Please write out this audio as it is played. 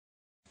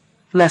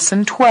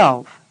Lesson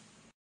 12.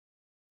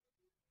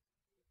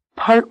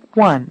 Part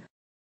 1.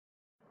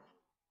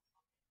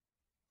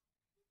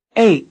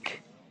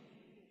 Ache.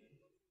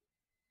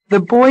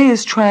 The boy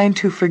is trying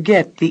to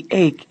forget the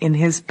ache in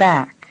his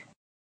back.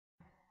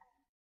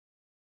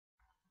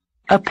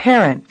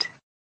 Apparent.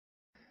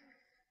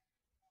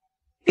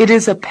 It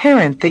is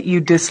apparent that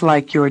you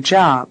dislike your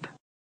job.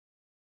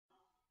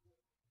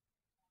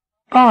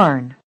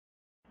 Barn.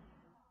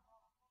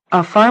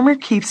 A farmer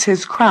keeps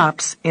his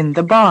crops in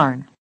the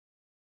barn.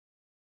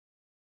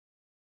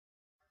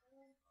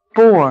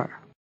 Bore.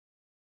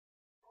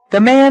 The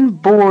man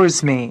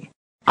bores me.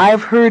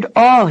 I've heard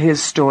all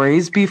his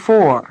stories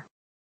before.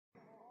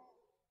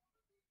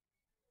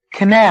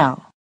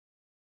 Canal.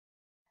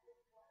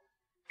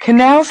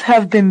 Canals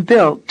have been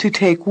built to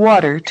take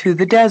water to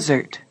the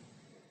desert.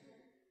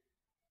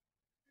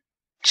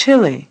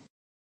 Chilly.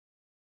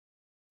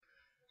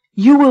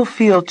 You will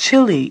feel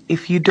chilly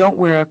if you don't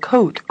wear a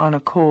coat on a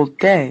cold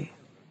day.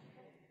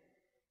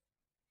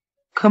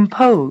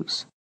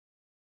 Compose.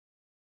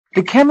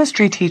 The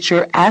chemistry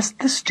teacher asked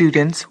the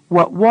students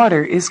what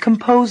water is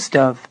composed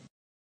of.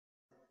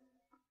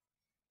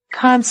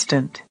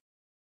 Constant.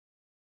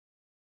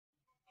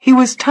 He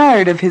was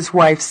tired of his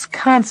wife's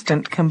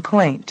constant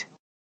complaint.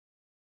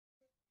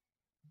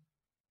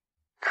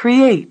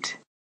 Create.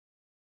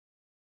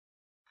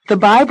 The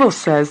Bible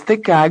says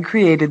that God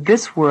created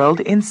this world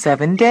in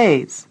 7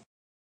 days.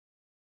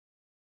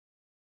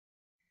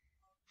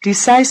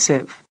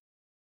 Decisive.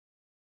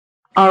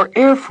 Our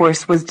Air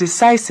Force was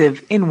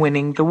decisive in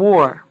winning the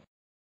war.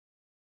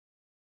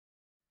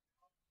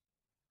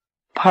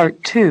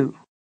 Part 2.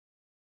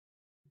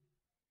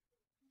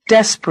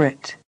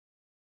 Desperate.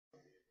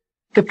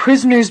 The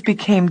prisoners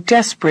became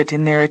desperate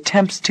in their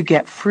attempts to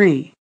get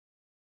free.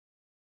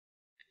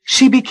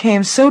 She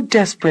became so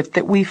desperate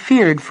that we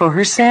feared for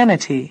her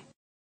sanity.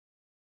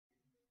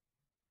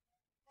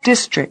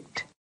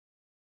 District.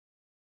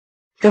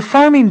 The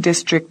farming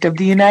district of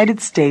the United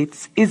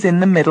States is in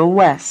the Middle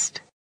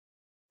West.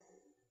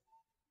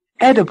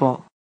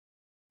 Edible.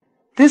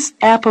 This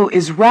apple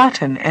is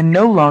rotten and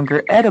no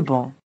longer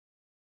edible.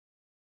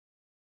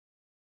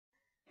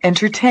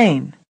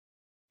 Entertain.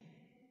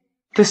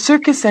 The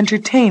circus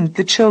entertained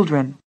the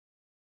children.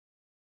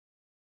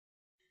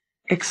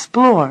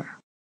 Explore.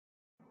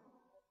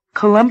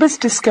 Columbus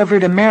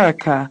discovered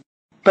America,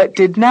 but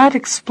did not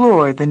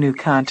explore the new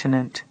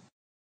continent.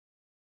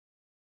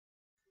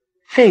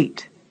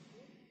 Fate.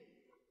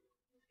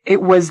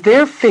 It was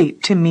their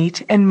fate to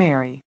meet and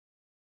marry.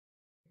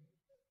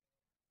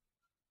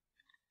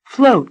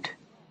 Float.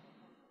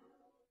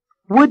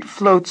 Wood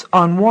floats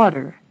on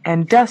water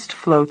and dust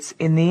floats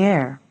in the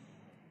air.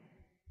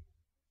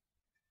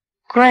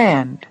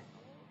 Grand.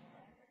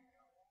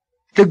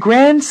 The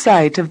grand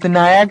sight of the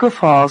Niagara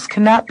Falls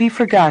cannot be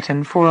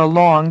forgotten for a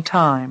long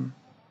time.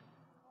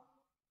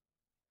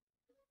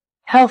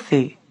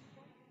 Healthy.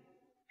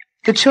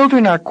 The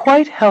children are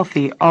quite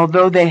healthy,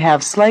 although they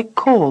have slight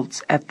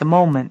colds at the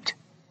moment.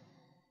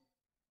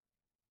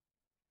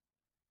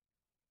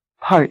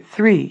 Part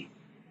 3.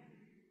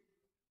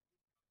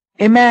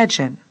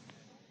 Imagine.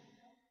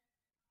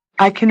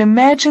 I can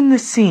imagine the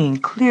scene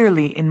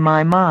clearly in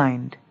my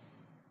mind.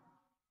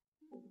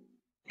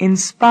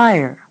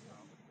 Inspire.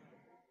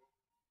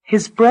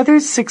 His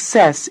brother's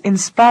success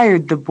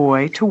inspired the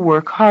boy to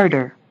work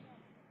harder.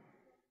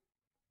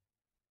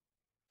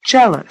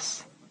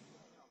 Jealous.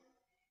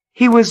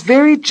 He was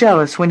very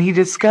jealous when he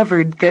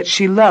discovered that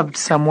she loved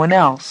someone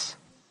else.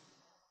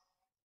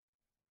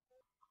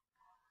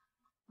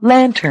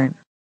 Lantern.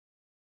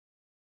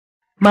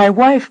 My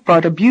wife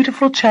bought a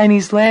beautiful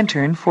Chinese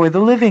lantern for the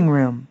living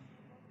room.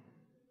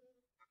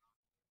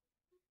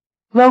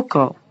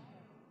 Local.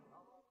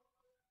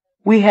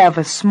 We have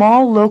a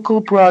small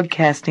local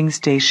broadcasting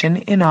station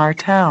in our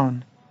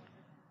town.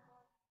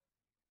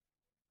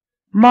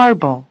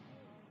 Marble.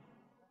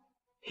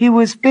 He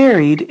was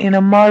buried in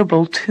a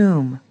marble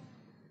tomb.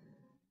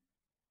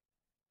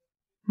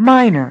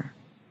 Minor.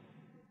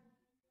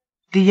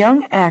 The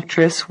young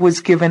actress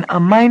was given a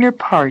minor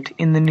part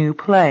in the new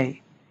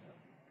play.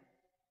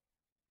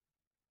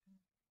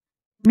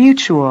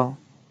 Mutual.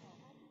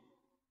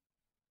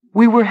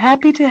 We were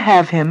happy to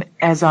have him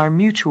as our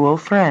mutual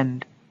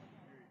friend.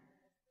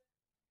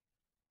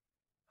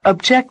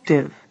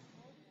 Objective.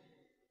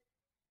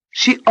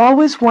 She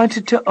always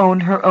wanted to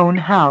own her own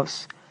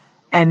house,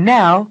 and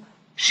now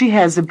she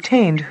has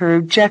obtained her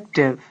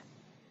objective.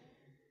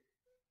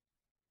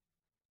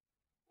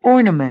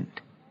 Ornament.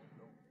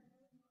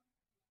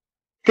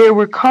 There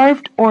were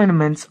carved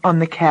ornaments on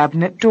the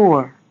cabinet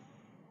door.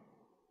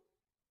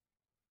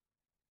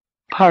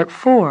 Part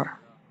 4.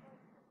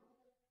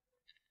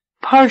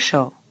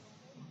 Partial.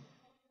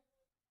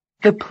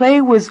 The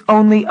play was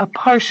only a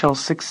partial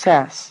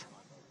success.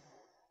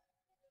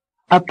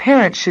 A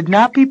parent should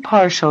not be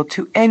partial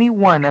to any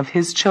one of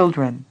his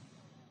children.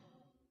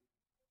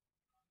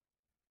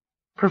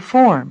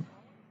 Perform.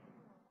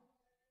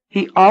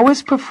 He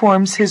always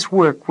performs his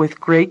work with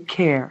great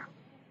care.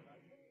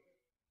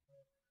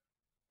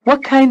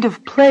 What kind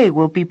of play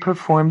will be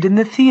performed in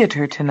the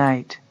theater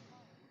tonight?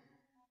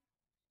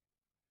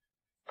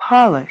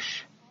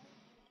 Polish.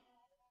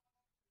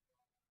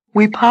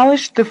 We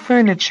polished the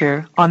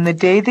furniture on the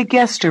day the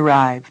guest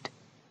arrived.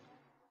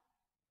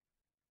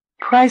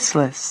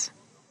 Priceless.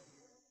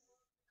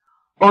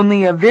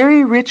 Only a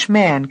very rich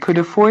man could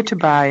afford to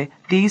buy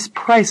these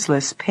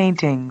priceless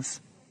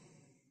paintings.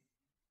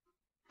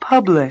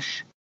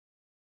 Publish.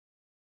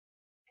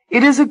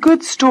 It is a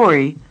good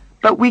story,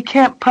 but we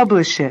can't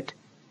publish it.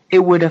 It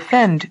would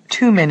offend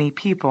too many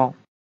people.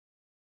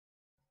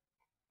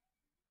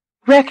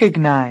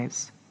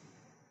 Recognize.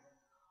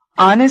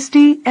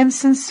 Honesty and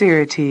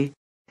sincerity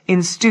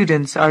in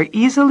students are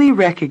easily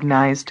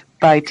recognized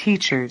by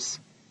teachers.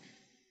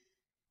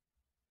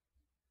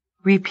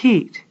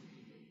 Repeat.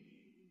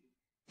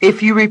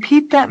 If you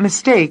repeat that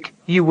mistake,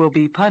 you will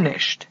be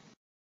punished.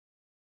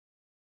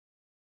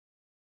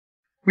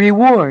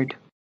 Reward.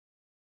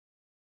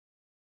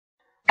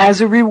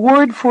 As a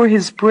reward for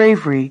his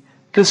bravery,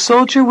 the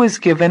soldier was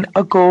given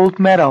a gold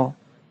medal.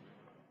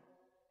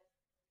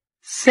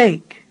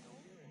 Sake.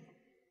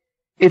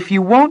 If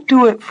you won't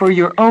do it for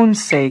your own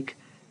sake,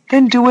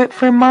 then do it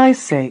for my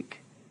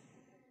sake.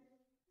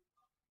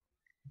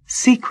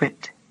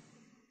 Secret.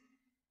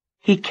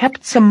 He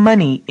kept some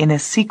money in a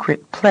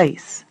secret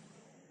place.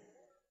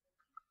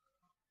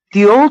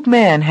 The old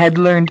man had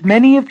learned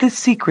many of the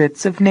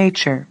secrets of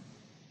nature.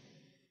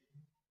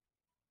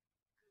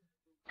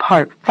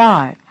 Part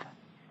 5.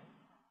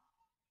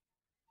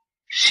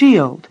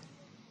 Shield.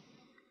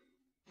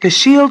 The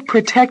shield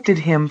protected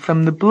him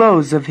from the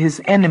blows of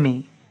his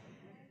enemy.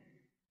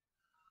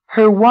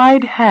 Her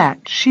wide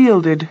hat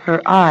shielded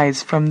her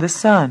eyes from the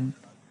sun.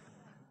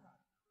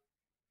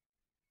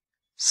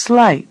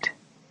 Slight.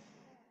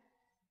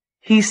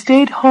 He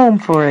stayed home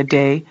for a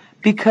day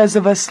because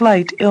of a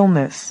slight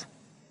illness.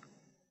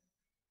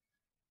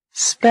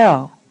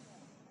 Spell.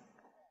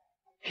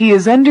 He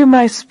is under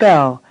my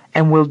spell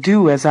and will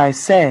do as I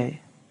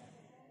say.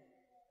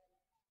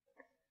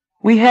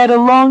 We had a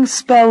long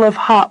spell of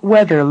hot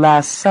weather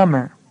last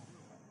summer.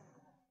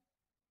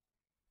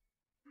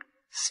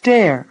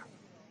 Stare.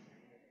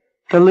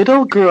 The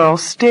little girl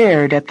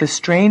stared at the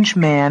strange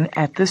man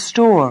at the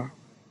store.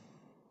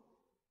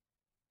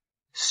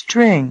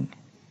 String.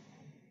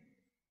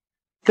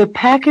 The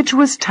package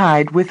was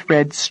tied with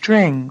red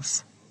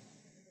strings.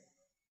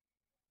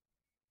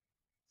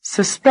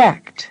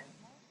 Suspect.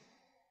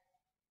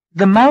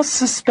 The mouse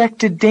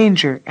suspected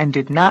danger and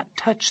did not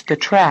touch the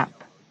trap.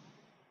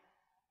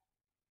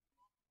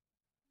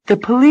 The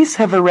police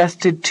have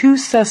arrested 2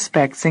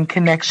 suspects in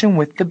connection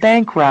with the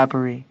bank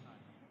robbery.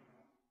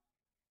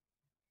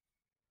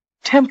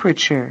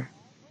 Temperature.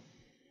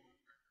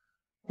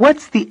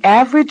 What's the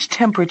average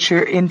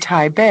temperature in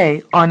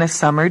Taipei on a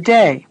summer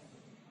day?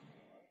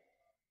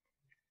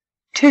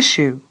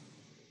 Tissue.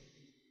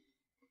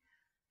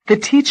 The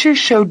teacher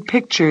showed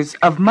pictures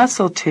of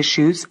muscle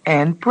tissues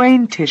and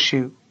brain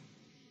tissue.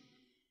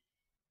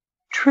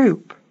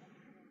 Troop.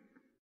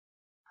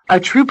 A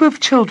troop of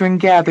children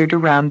gathered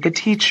around the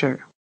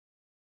teacher.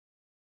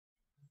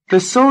 The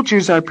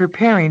soldiers are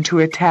preparing to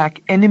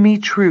attack enemy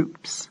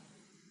troops.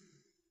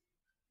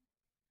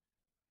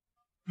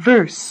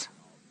 Verse.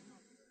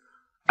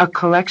 A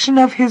collection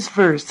of his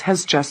verse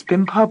has just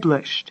been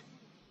published.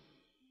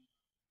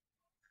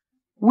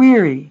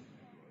 Weary.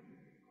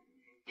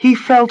 He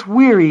felt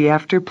weary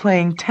after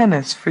playing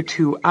tennis for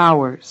 2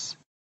 hours.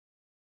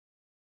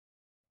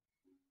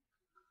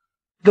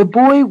 The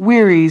boy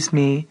wearies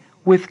me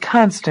with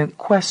constant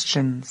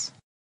questions.